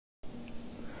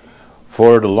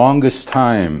For the longest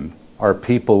time, our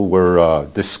people were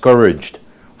discouraged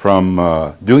from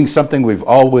doing something we've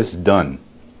always done,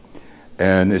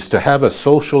 and is to have a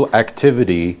social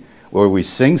activity where we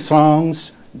sing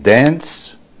songs,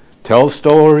 dance, tell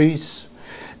stories,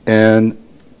 and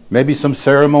maybe some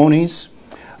ceremonies.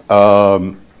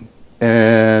 But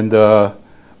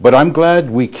I'm glad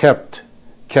we kept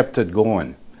it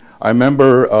going. I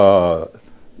remember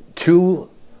two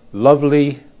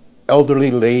lovely elderly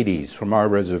ladies from our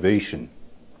reservation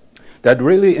that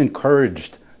really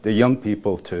encouraged the young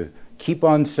people to keep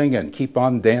on singing, keep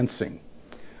on dancing,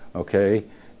 okay?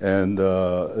 And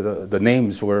the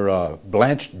names were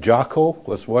Blanche Jocko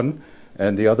was one,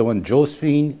 and the other one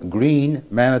Josephine Green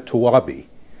Manitowabi,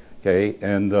 okay?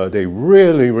 And they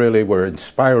really, really were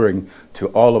inspiring to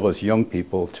all of us young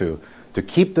people to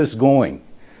keep this going,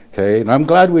 okay? And I'm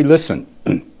glad we listened.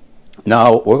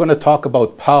 Now, we're going to talk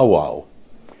about Pow Wow.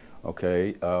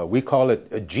 Okay, we call it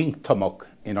a Jiingtamok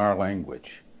in our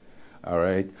language, all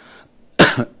right?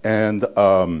 And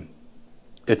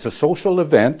it's a social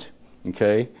event,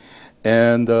 okay?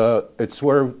 And it's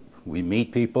where we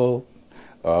meet people.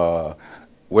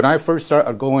 When I first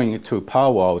started going to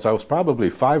powwows, I was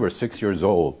probably 5 or 6 years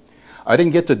old. I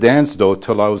didn't get to dance, though,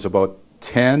 till I was about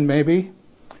 10, maybe,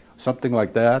 something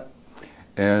like that.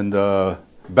 And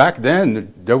back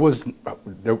then,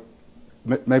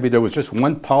 maybe there was just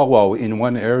one powwow in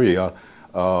one area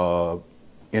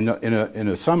in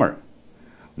a summer.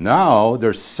 Now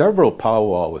there's several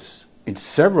powwows in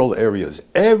several areas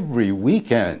every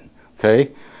weekend.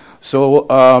 Okay, so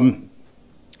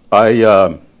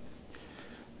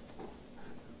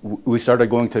we started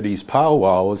going to these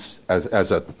powwows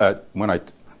when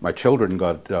my children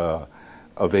got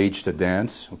of age to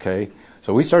dance. Okay,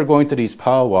 so we started going to these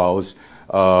powwows.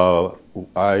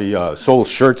 I sold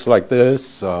shirts like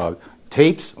this,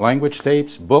 tapes, language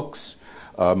tapes, books.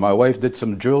 My wife did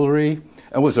some jewelry.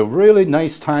 It was a really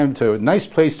nice nice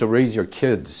place to raise your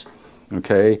kids,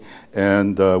 okay?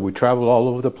 And we traveled all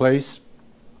over the place.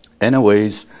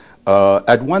 Anyways,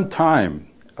 at one time,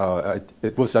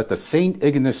 it was at the St.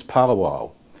 Ignace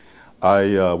powwow.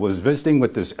 I was visiting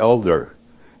with this elder.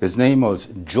 His name was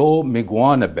Joe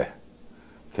Migwanabe,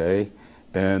 okay?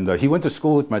 And he went to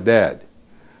school with my dad.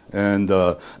 And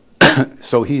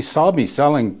so he saw me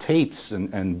selling tapes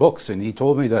and books, and he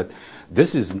told me that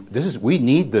we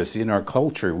need this in our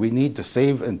culture. We need to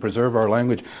save and preserve our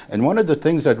language. And one of the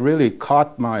things that really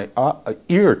caught my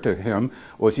ear to him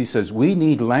was he says, we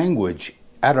need language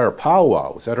at our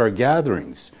powwows, at our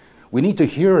gatherings. We need to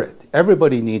hear it.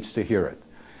 Everybody needs to hear it.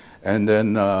 And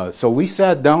then, so we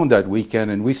sat down that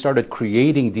weekend and we started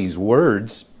creating these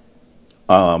words,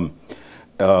 you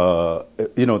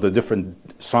know, the different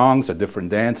songs, the different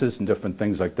dances, and different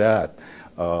things like that.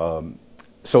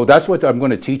 So that's what I'm going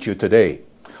to teach you today.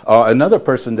 Another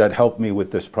person that helped me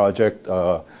with this project,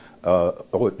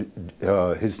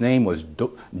 his name was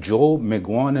Joe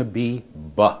Migwanabe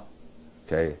Ba.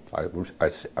 Okay,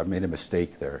 I made a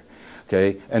mistake there.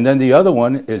 Okay, and then the other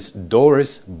one is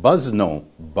Doris Busno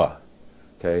Ba.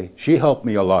 Okay, she helped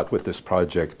me a lot with this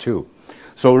project too.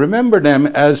 So remember them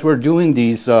as we're doing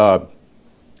these.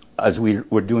 As we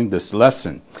were doing this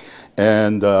lesson.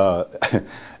 And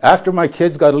after my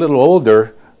kids got a little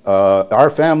older, our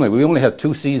family, we only had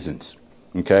 2 seasons,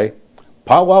 okay?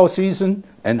 Powwow season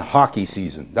and hockey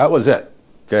season. That was it,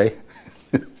 okay?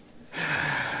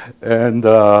 And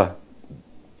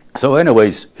so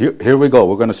anyways, here we go.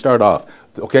 We're going to start off.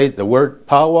 Okay, the word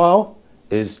powwow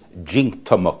is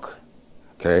Jiingtamok,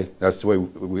 okay? That's the way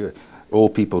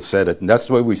old people said it, and that's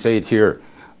the way we say it here.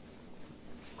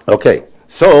 Okay.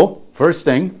 So, first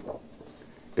thing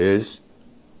is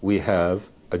we have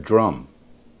a drum,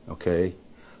 okay?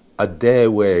 A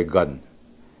dewe gun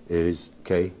is,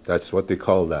 okay, that's what they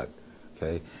call that,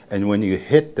 okay? And when you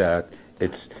hit that,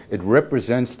 it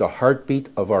represents the heartbeat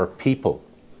of our people,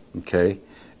 okay?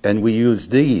 And we use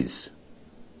these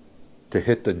to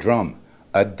hit the drum.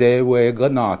 A dewe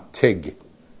ganatig,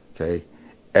 okay?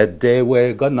 A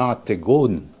dewe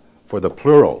ganatigun for the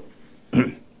plural,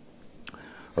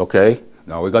 okay?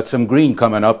 Now we got some green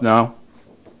coming up now.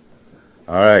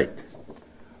 All right.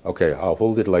 Okay, I'll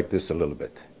hold it like this a little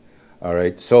bit. All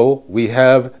right, so we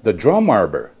have the drum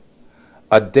arbor.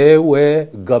 Adewe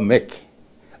gamek.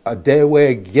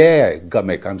 Adewe ge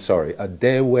gamek, I'm sorry.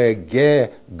 Adewe ge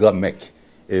gamek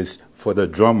is for the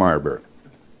drum arbor.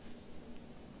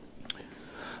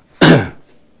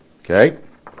 Okay,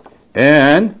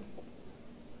 and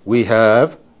we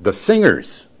have the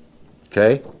singers.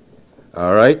 Okay,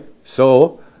 all right.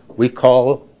 So we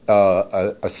call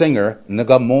a singer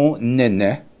Nagamo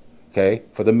Nene, okay,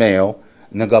 for the male,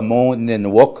 Nagamo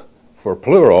Nenwok for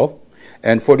plural.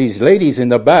 And for these ladies in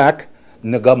the back,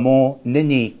 nagamo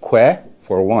nini kwe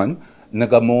for one,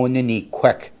 nagamo nini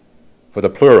kwek for the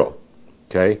plural.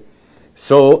 Okay?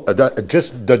 So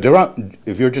just the drum,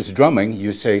 if you're just drumming,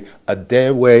 you say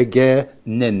adewege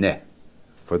nene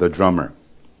for the drummer.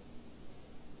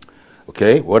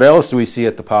 Okay? What else do we see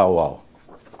at the powwow?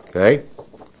 Okay?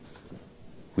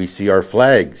 We see our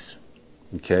flags.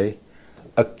 Okay?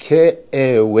 A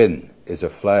ke'ewin is a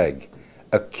flag.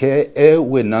 A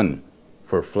ke'ewinan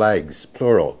for flags,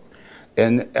 plural.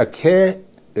 And a ke,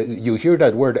 you hear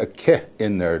that word a ke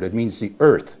in there, that means the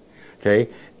earth. Okay?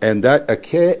 And that a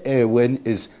ke'ewin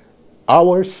is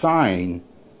our sign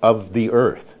of the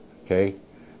earth. Okay?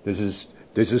 This is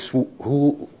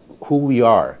who we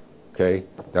are. Okay?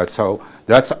 That's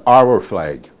our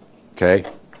flag. Okay?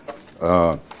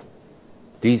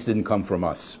 These didn't come from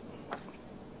us.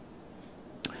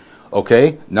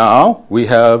 Okay, now we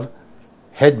have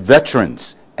head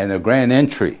veterans and a grand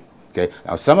entry. Okay,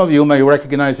 now some of you may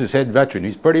recognize this head veteran.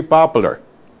 He's pretty popular.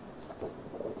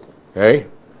 Okay,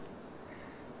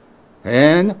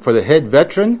 and for the head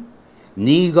veteran,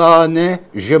 Nigane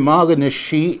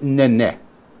Jemaganeshi Nene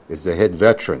is the head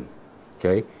veteran.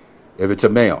 Okay, if it's a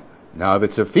male. Now if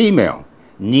it's a female,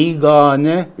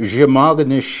 Nigane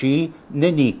Jemaganeshi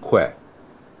Nenikwe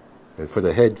for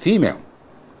the head female.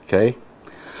 Okay.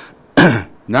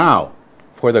 Now,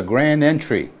 for the grand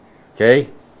entry, okay,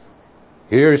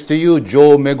 here's to you,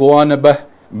 Joe Megoaneba.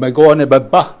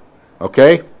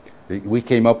 Okay, we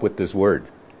came up with this word.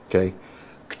 Okay,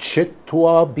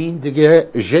 Kchitwa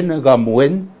Bindige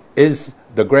Jenagamwin is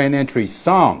the grand entry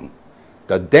song,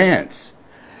 the dance.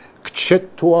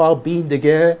 Kchitwa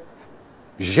Bindige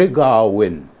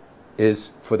Jigawin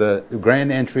is for the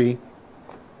grand entry,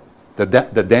 the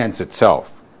dance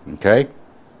itself. Okay,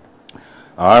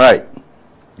 all right.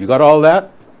 You got all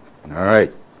that? All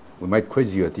right. We might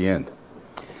quiz you at the end.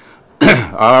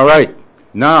 All right.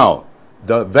 Now,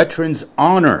 the veterans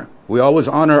honor. We always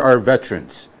honor our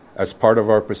veterans as part of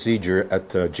our procedure at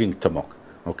Jiingtamok.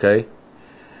 Okay?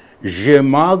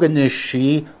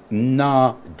 Jemaganishi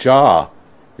na ja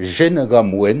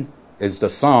jinagamwin is the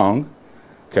song.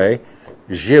 Okay?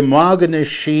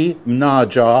 Jemaganishi na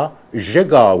ja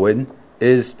jigawin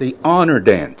is the honor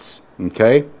dance.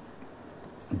 Okay?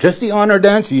 Just the honor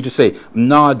dance, you just say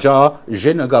Naja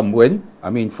Jinagamwin, I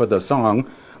mean for the song,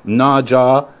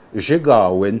 Naja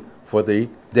Jigawin for the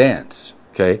dance.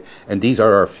 Okay? And these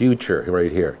are our future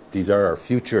right here. These are our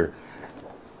future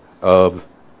of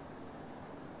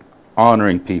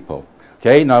honoring people.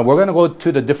 Okay, now we're going to go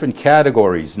to the different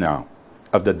categories now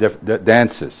of the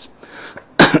dances.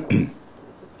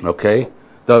 Okay?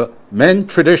 The men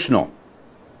traditional.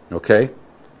 Okay?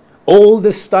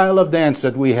 Oldest style of dance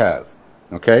that we have.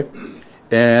 Okay,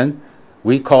 and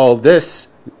we call this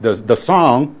the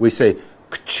song. We say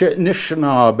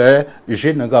Anishinaabe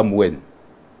Jinagamwin.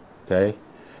 Okay,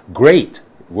 great.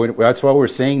 That's why we're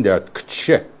saying that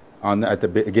at the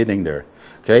beginning there.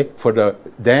 Okay, for the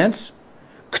dance,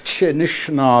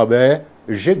 Anishinaabe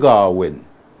Jigawin.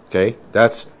 Okay,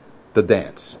 that's the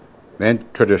dance, and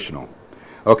traditional.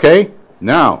 Okay,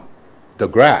 now the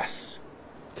grass.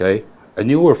 Okay, a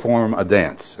newer form of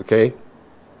dance. Okay.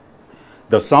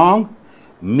 The song,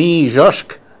 Mi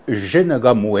Joshk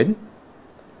Jinagamwin.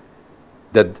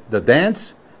 The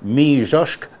dance, Mi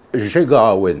Joshk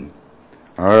Jigawin.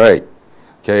 All right.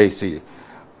 Okay, see.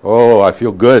 Oh, I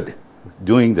feel good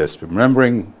doing this,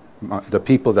 remembering the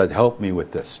people that helped me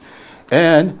with this.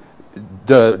 And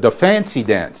the fancy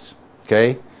dance,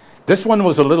 okay? This one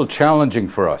was a little challenging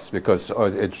for us because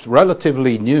it's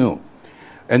relatively new.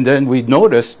 And then we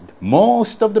noticed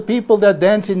most of the people that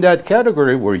dance in that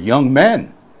category were young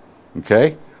men.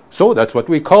 Okay? So that's what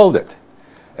we called it.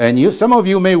 And some of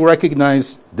you may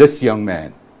recognize this young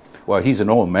man. Well, he's an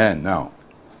old man now.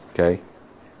 Okay?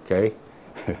 Okay?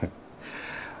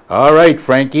 All right,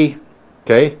 Frankie.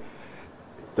 Okay?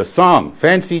 The song,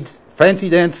 fancy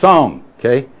dance song.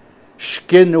 Okay?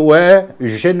 Shkinwe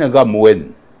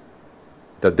Jinagamwin.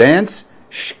 The dance,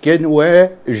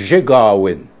 Shkinwe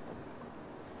Jigawin.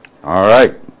 All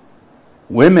right.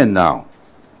 Women now.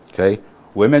 Okay?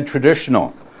 Women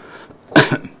traditional.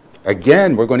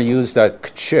 Again, we're going to use that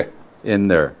kch in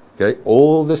there. Okay?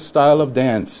 Oldest style of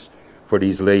dance for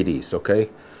these ladies. Okay?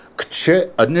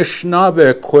 Kch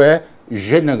Anishinaabe kwe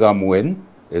jinagamwin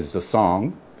is the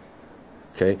song.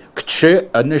 Okay?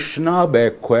 Kch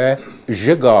Anishinaabe kwe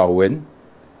jigawin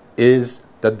is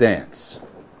the dance.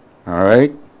 All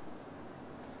right?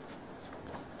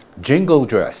 Jingle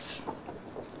dress.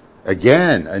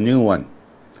 Again, a new one.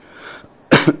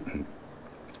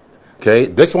 Okay,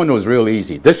 this one was real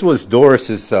easy. This was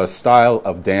Doris's style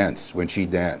of dance when she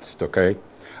danced, okay?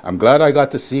 I'm glad I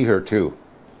got to see her too,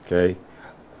 okay?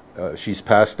 She's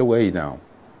passed away now,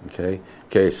 okay?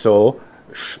 Okay, so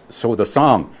the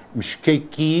song,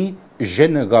 Mshkeki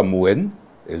Jiingtamok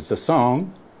is the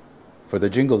song for the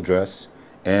jingle dress,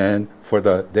 and for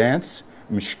the dance,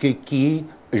 Mshkeki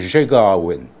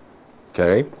Jiingtamok,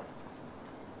 okay?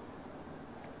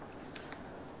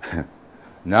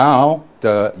 Now,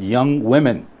 the young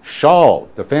women, shawl,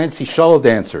 the fancy shawl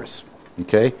dancers,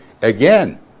 okay?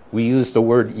 Again, we use the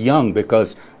word young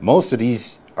because most of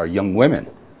these are young women,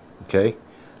 okay?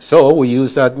 So we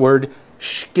use that word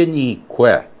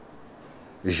shkinikwe,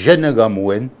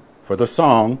 Jiingtamok for the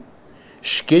song,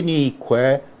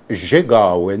 shkinikwe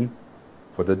Jiingtamok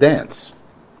for the dance,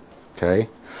 okay?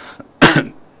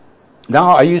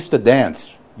 Now, I used to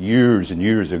dance years and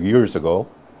years and years ago.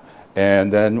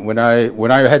 And then when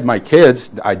I had my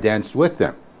kids, I danced with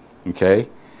them, okay?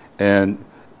 And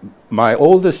my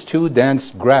oldest two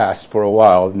danced grass for a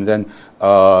while, and then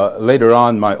later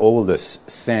on, my oldest,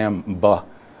 Sam Ba,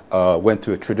 went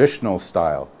to a traditional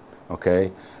style,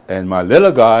 okay? And my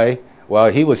little guy, well,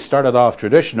 he was started off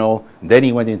traditional, then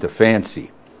he went into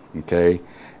fancy, okay?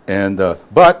 And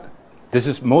but this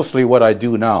is mostly what I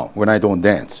do now when I don't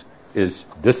dance, is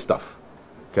this stuff,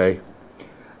 okay?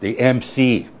 The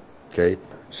MC. Okay,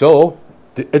 so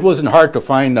it wasn't hard to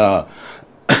find a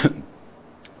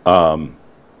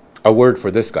word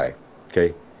for this guy.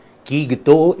 Okay,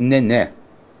 gigito nene.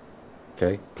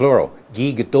 Okay, plural.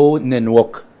 Gigito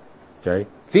nenwok. Okay,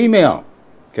 female.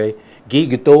 Okay,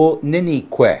 gigito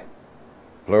nenikwe.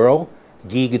 Plural.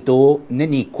 Gigito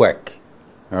nenikwek.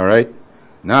 All right.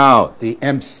 Now the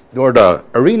MC or the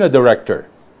arena director.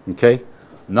 Okay,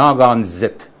 nagan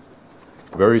zit.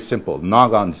 Very simple.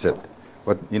 Nagan zit.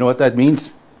 But you know what that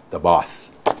means? The boss.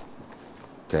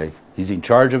 Okay, he's in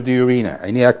charge of the arena.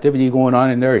 Any activity going on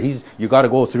in there, you got to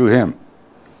go through him.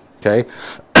 Okay,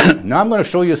 now I'm going to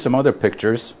show you some other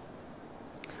pictures.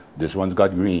 This one's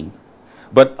got green,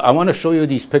 but I want to show you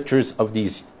these pictures of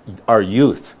our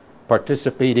youth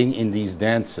participating in these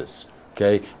dances.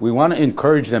 Okay, we want to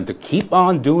encourage them to keep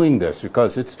on doing this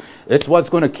because it's what's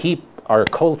going to keep our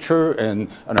culture and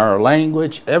our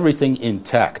language, everything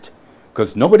intact.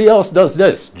 Because nobody else does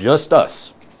this, just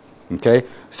us. Okay?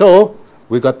 So,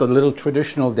 we got the little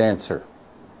traditional dancer.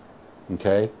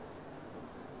 Okay?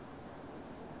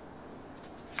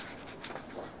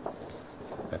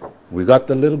 We got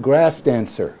the little grass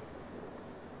dancer.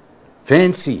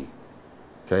 Fancy.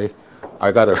 Okay?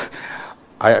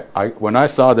 When I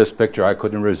saw this picture, I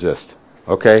couldn't resist.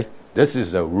 Okay? This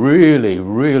is a really,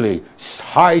 really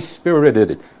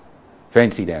high-spirited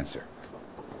fancy dancer.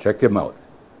 Check him out.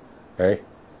 Okay?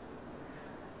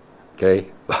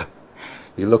 Okay?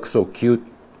 He looks so cute.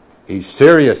 He's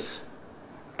serious.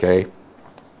 Okay?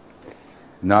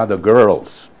 Now the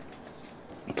girls.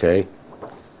 Okay?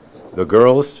 The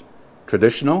girls,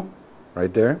 traditional,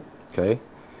 right there. Okay?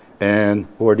 And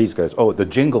who are these guys? Oh, the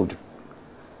jingle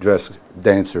dress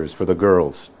dancers for the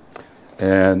girls.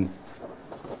 And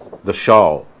the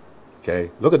shawl.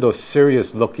 Okay? Look at those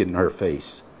serious look in her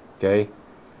face. Okay?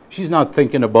 She's not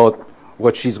thinking about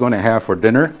what she's going to have for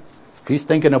dinner. She's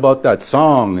thinking about that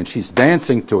song and she's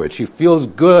dancing to it. She feels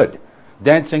good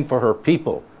dancing for her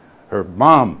people, her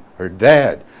mom, her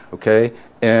dad, okay?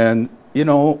 And, you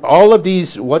know, all of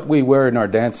these, what we wear in our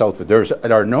dance outfit, there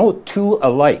are no two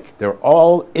alike. They're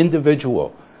all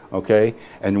individual, okay?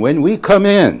 And when we come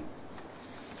in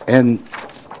and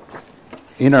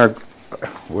in our,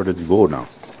 where did it go now?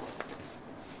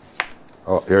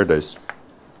 Oh, here it is.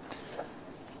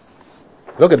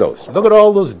 Look at those. Look at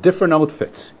all those different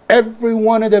outfits. Every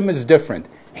one of them is different.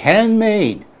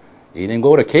 Handmade. You didn't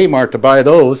go to Kmart to buy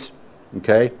those.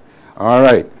 Okay? All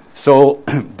right. So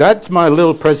that's my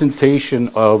little presentation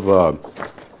of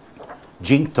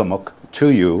Jiingtamok to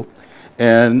you.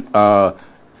 And the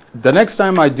next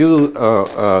time I do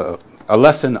a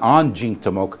lesson on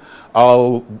Jiingtamok,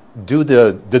 I'll do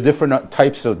the different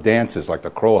types of dances, like the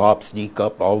crow hop, sneak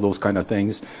up, all those kind of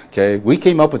things. Okay, we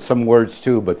came up with some words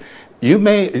too, but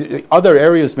other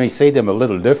areas may say them a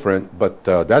little different, but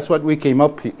that's what we came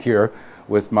up here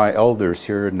with my elders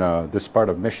here in this part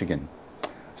of Michigan.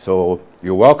 So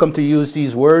you're welcome to use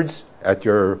these words at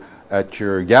your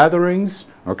gatherings,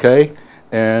 okay?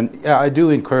 And yeah, I do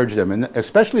encourage them, and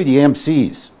especially the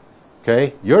MCs.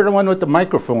 Okay, you're the one with the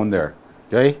microphone there.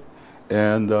 Okay.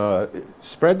 And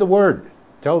spread the word.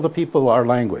 Tell the people our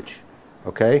language.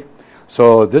 Okay?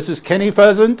 So this is Kenny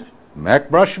Pheasant, Mac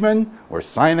Brushman. We're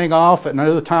signing off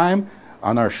another time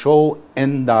on our show,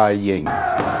 Endaying.